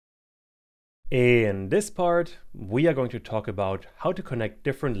In this part, we are going to talk about how to connect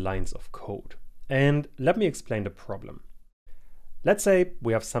different lines of code. And let me explain the problem. Let's say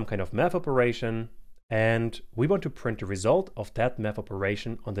we have some kind of math operation and we want to print the result of that math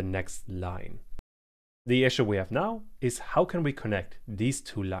operation on the next line. The issue we have now is how can we connect these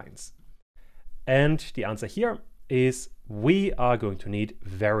two lines? And the answer here is we are going to need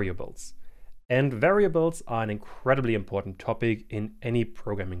variables. And variables are an incredibly important topic in any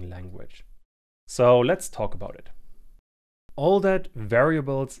programming language. So let's talk about it. All that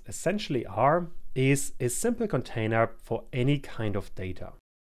variables essentially are is a simple container for any kind of data.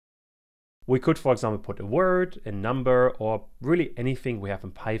 We could, for example, put a word, a number, or really anything we have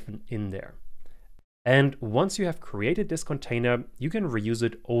in Python in there. And once you have created this container, you can reuse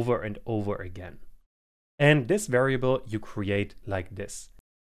it over and over again. And this variable you create like this.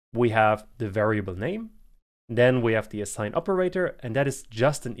 We have the variable name, then we have the assign operator, and that is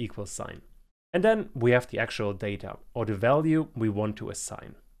just an equal sign. And then we have the actual data, or the value we want to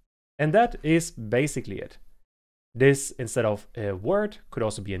assign. And that is basically it. This, instead of a word, could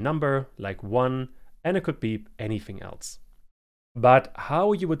also be a number, like 1, and it could be anything else. But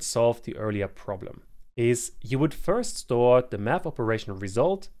how you would solve the earlier problem is you would first store the math operation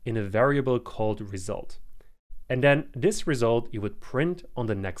result in a variable called result. And then this result you would print on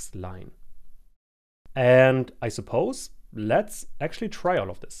the next line. And I suppose, let's actually try all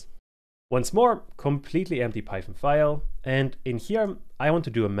of this. Once more, completely empty Python file, and in here I want to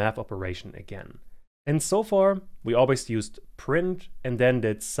do a math operation again. And so far we always used print and then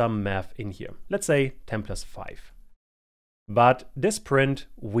did some math in here, let's say 10 plus 5. But this print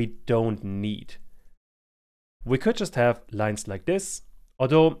we don't need. We could just have lines like this,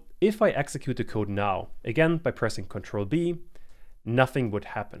 although if I execute the code now, again by pressing Ctrl B, nothing would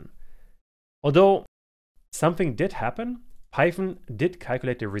happen. Although something did happen, Python did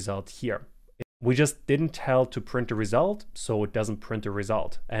calculate the result here. We just didn't tell to print the result, so it doesn't print the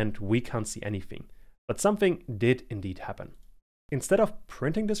result, and we can't see anything. But something did indeed happen. Instead of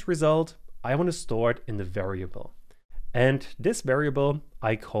printing this result, I want to store it in the variable. And this variable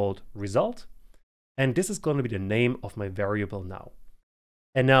I called result, and this is going to be the name of my variable now.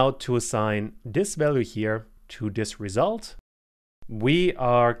 And now to assign this value here to this result, we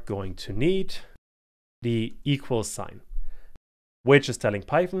are going to need the equal sign, which is telling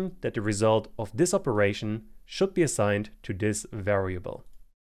Python that the result of this operation should be assigned to this variable.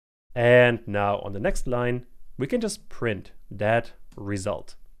 And now on the next line, we can just print that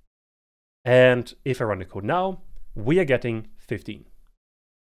result. And if I run the code now, we are getting 15,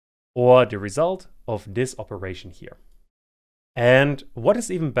 or the result of this operation here. And what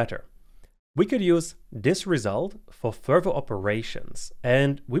is even better, we could use this result for further operations,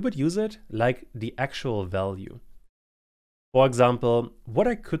 and we would use it like the actual value. For example, what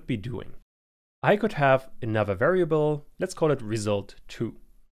I could be doing, I could have another variable, let's call it result2.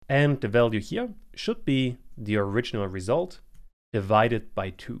 And the value here should be the original result divided by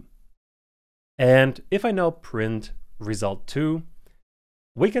 2. And if I now print result2,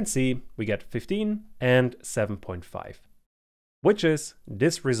 we can see we get 15 and 7.5, which is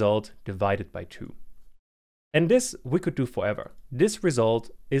this result divided by 2. And this we could do forever. This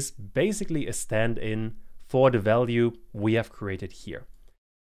result is basically a stand-in for the value we have created here.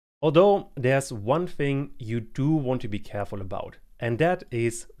 Although there's one thing you do want to be careful about, and that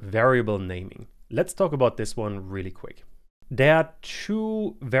is variable naming. Let's talk about this one really quick. There are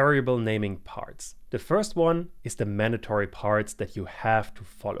two variable naming parts. The first one is the mandatory parts that you have to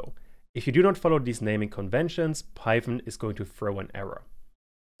follow. If you do not follow these naming conventions, Python is going to throw an error.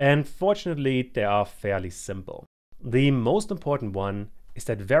 And fortunately, they are fairly simple. The most important one is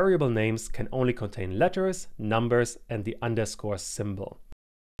that variable names can only contain letters, numbers, and the underscore symbol.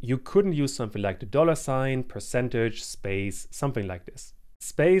 You couldn't use something like the $sign, percentage, space, something like this.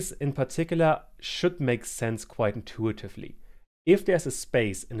 Space in particular should make sense quite intuitively. If there's a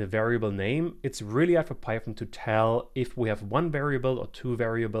space in a variable name, it's really hard for Python to tell if we have one variable or two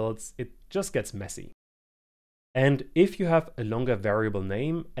variables. It just gets messy. And if you have a longer variable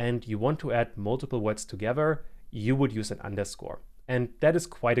name and you want to add multiple words together, you would use an underscore. And that is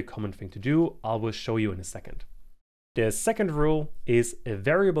quite a common thing to do. I will show you in a second. The second rule is a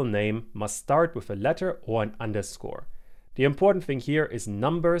variable name must start with a letter or an underscore. The important thing here is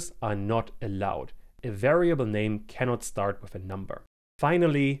numbers are not allowed. A variable name cannot start with a number.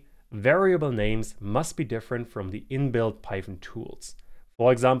 Finally, variable names must be different from the inbuilt Python tools.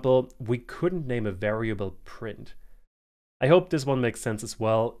 For example, we couldn't name a variable print. I hope this one makes sense as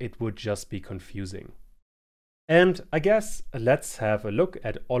well. It would just be confusing. And I guess let's have a look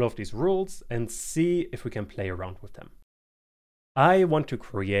at all of these rules and see if we can play around with them. I want to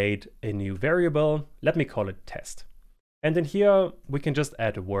create a new variable. Let me call it test. And in here, we can just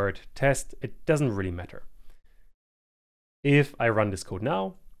add a word test. It doesn't really matter. If I run this code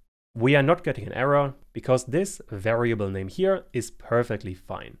now, we are not getting an error because this variable name here is perfectly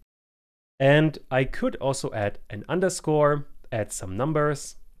fine. And I could also add an underscore, add some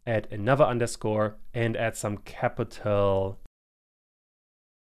numbers, add another underscore, and add some capital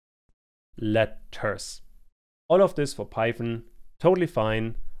letters. All of this for Python, totally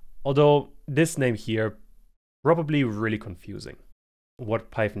fine, although this name here probably really confusing.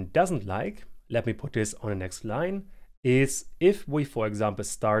 What Python doesn't like, let me put this on the next line, is if we, for example,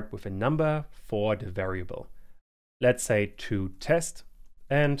 start with a number for the variable. Let's say to test,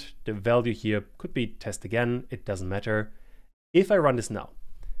 and the value here could be test again, it doesn't matter. If I run this now,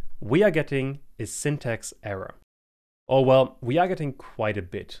 we are getting a syntax error. Or well, we are getting quite a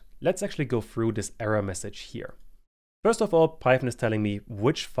bit. Let's actually go through this error message here. First of all, Python is telling me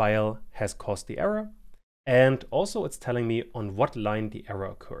which file has caused the error. And also it's telling me on what line the error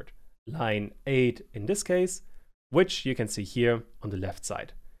occurred. Line 8 in this case, which you can see here on the left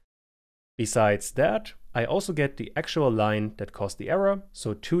side. Besides that, I also get the actual line that caused the error.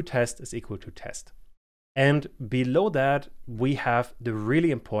 So toTest is equal to test. And below that, we have the really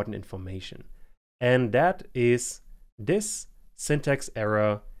important information. And that is this syntax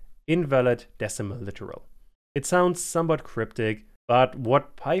error, invalid decimal literal. It sounds somewhat cryptic, but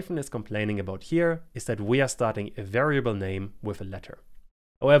what Python is complaining about here is that we are starting a variable name with a letter.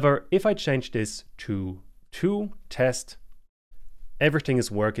 However, if I change this to test, everything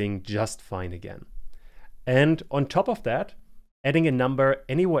is working just fine again. And on top of that, adding a number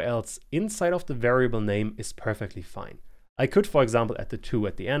anywhere else inside of the variable name is perfectly fine. I could, for example, add the 2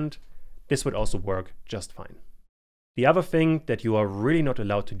 at the end. This would also work just fine. The other thing that you are really not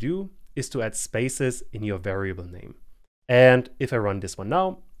allowed to do is to add spaces in your variable name. And if I run this one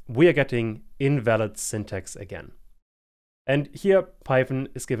now, we are getting invalid syntax again. And here Python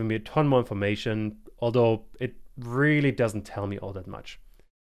is giving me a ton more information, although it really doesn't tell me all that much.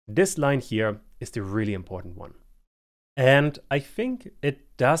 This line here is the really important one. And I think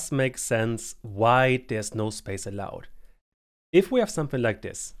it does make sense why there's no space allowed. If we have something like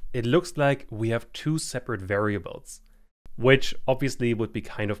this, it looks like we have two separate variables, which obviously would be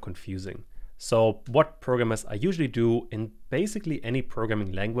kind of confusing. So what programmers I usually do in basically any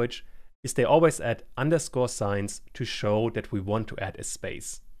programming language is they always add underscore signs to show that we want to add a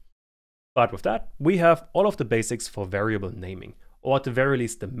space. But with that, we have all of the basics for variable naming, or at the very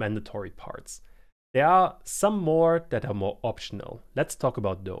least the mandatory parts. There are some more that are more optional. Let's talk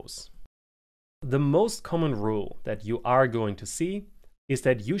about those. The most common rule that you are going to see is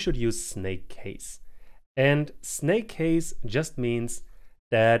that you should use snake case. And snake case just means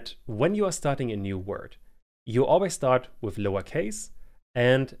that when you are starting a new word, you always start with lowercase,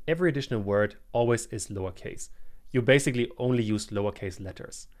 and every additional word always is lowercase. You basically only use lowercase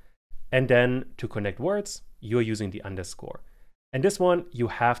letters. And then to connect words, you're using the underscore. And this one you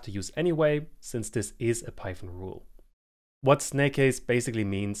have to use anyway, since this is a Python rule. What snake case basically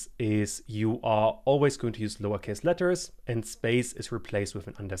means is you are always going to use lowercase letters and space is replaced with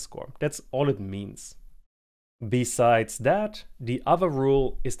an underscore. That's all it means. Besides that, the other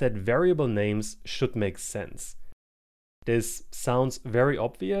rule is that variable names should make sense. This sounds very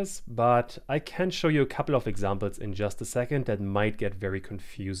obvious, but I can show you a couple of examples in just a second that might get very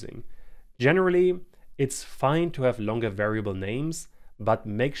confusing. Generally, it's fine to have longer variable names, but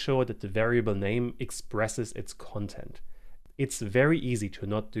make sure that the variable name expresses its content. It's very easy to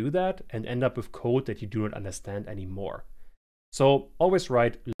not do that and end up with code that you do not understand anymore. So always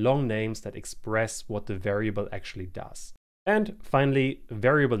write long names that express what the variable actually does. And finally,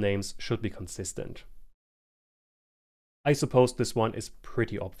 variable names should be consistent. I suppose this one is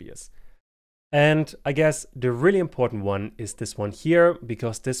pretty obvious. And I guess the really important one is this one here,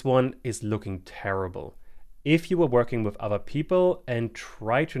 because this one is looking terrible. If you were working with other people and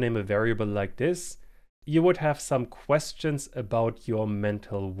try to name a variable like this, you would have some questions about your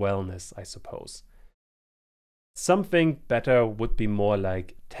mental wellness, I suppose. Something better would be more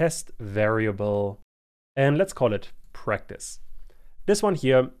like test variable, and let's call it practice. This one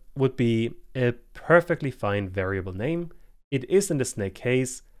here would be a perfectly fine variable name. It is in the snake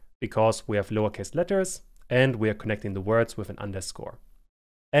case because we have lowercase letters and we are connecting the words with an underscore.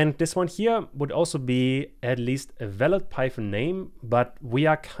 And this one here would also be at least a valid Python name, but we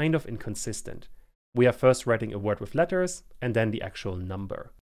are kind of inconsistent. We are first writing a word with letters and then the actual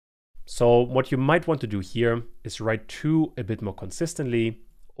number. So what you might want to do here is write 2 a bit more consistently,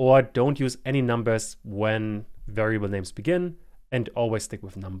 or don't use any numbers when variable names begin and always stick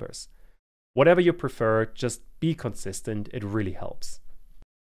with numbers. Whatever you prefer, just be consistent, it really helps.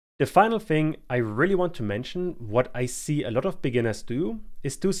 The final thing I really want to mention, what I see a lot of beginners do,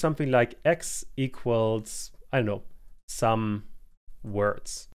 is do something like x equals, I don't know, some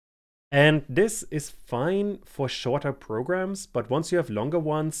words. And this is fine for shorter programs, but once you have longer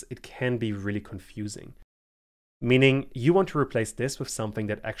ones, it can be really confusing. Meaning you want to replace this with something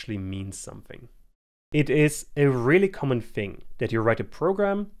that actually means something. It is a really common thing that you write a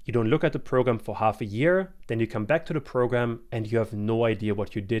program, you don't look at the program for half a year, then you come back to the program and you have no idea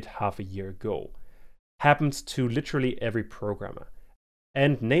what you did half a year ago. Happens to literally every programmer.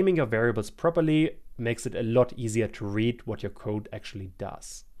 And naming your variables properly makes it a lot easier to read what your code actually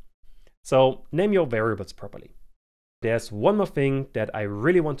does. So name your variables properly. There's one more thing that I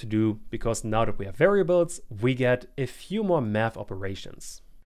really want to do, because now that we have variables, we get a few more math operations.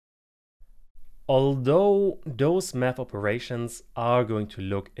 Although those math operations are going to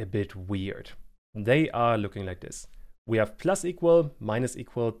look a bit weird. They are looking like this. We have plus equal, minus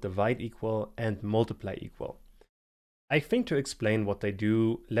equal, divide equal, and multiply equal. I think to explain what they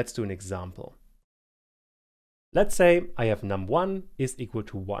do, let's do an example. Let's say I have num1 is equal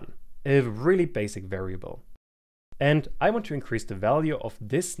to 1, a really basic variable. And I want to increase the value of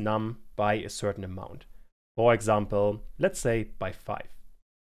this num by a certain amount. For example, let's say by 5.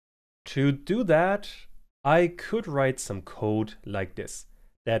 To do that, I could write some code like this,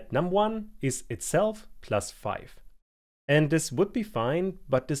 that num1 is itself plus 5. And this would be fine,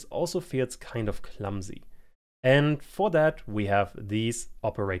 but this also feels kind of clumsy. And for that, we have these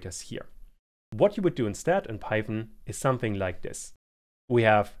operators here. What you would do instead in Python is something like this. We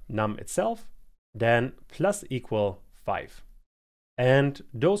have num itself, then plus equal 5. And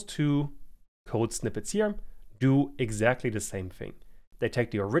those two code snippets here do exactly the same thing. They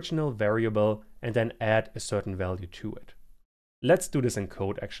take the original variable and then add a certain value to it. Let's do this in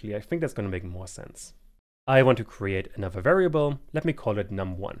code actually. I think that's going to make more sense. I want to create another variable. Let me call it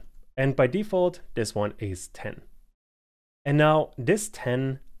num1. And by default, this one is 10. And now this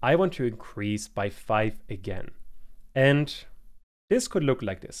 10, I want to increase by 5 again. And this could look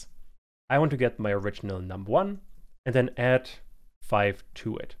like this. I want to get my original num1 and then add 5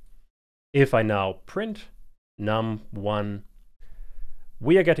 to it. If I now print num1,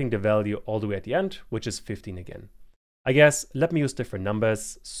 we are getting the value all the way at the end, which is 15 again. I guess let me use different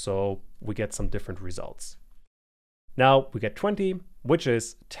numbers so we get some different results. Now we get 20, which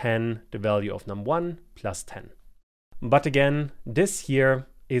is 10, the value of num1 plus 10. But again, this here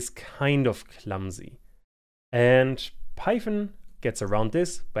is kind of clumsy. And Python gets around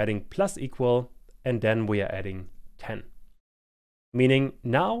this by adding plus equal, and then we are adding 10. Meaning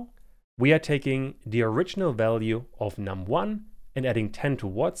now we are taking the original value of num1 and adding 10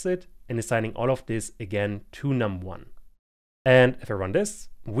 towards it and assigning all of this again to num1. And if I run this,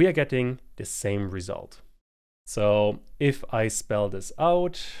 we are getting the same result. So if I spell this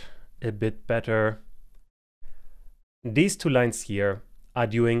out a bit better, these two lines here are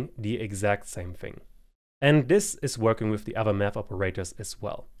doing the exact same thing. And this is working with the other math operators as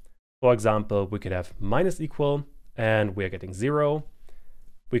well. For example, we could have minus equal and we are getting 0.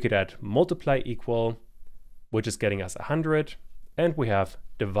 We could add multiply equal, which is getting us 100. And we have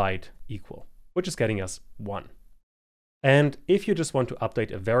divide equal, which is getting us 1. And if you just want to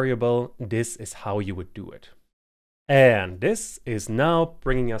update a variable, this is how you would do it. And this is now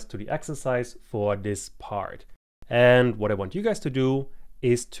bringing us to the exercise for this part. And what I want you guys to do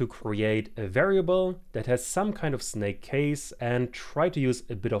is to create a variable that has some kind of snake case and try to use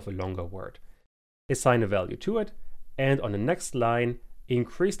a bit of a longer word. Assign a value to it, and on the next line,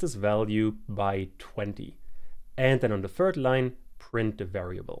 increase this value by 20. And then on the third line, print the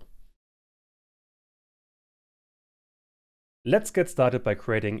variable. Let's get started by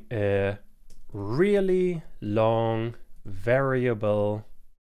creating a really long variable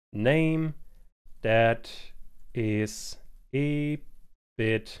name that is a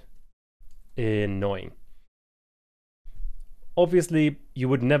bit annoying. Obviously, you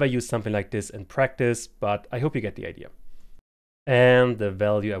would never use something like this in practice, but I hope you get the idea. And the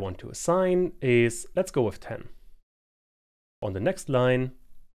value I want to assign is, let's go with 10. On the next line,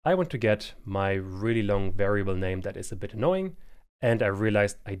 I want to get my really long variable name that is a bit annoying, and I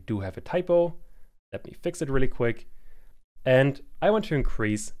realized I do have a typo. Let me fix it really quick. And I want to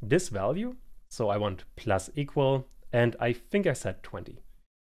increase this value, so I want plus equal, and I think I said 20.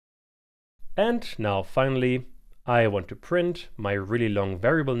 And now finally, I want to print my really long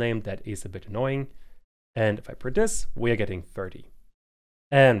variable name that is a bit annoying, and if I print this, we are getting 30.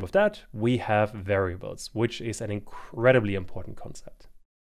 And with that, we have variables, which is an incredibly important concept.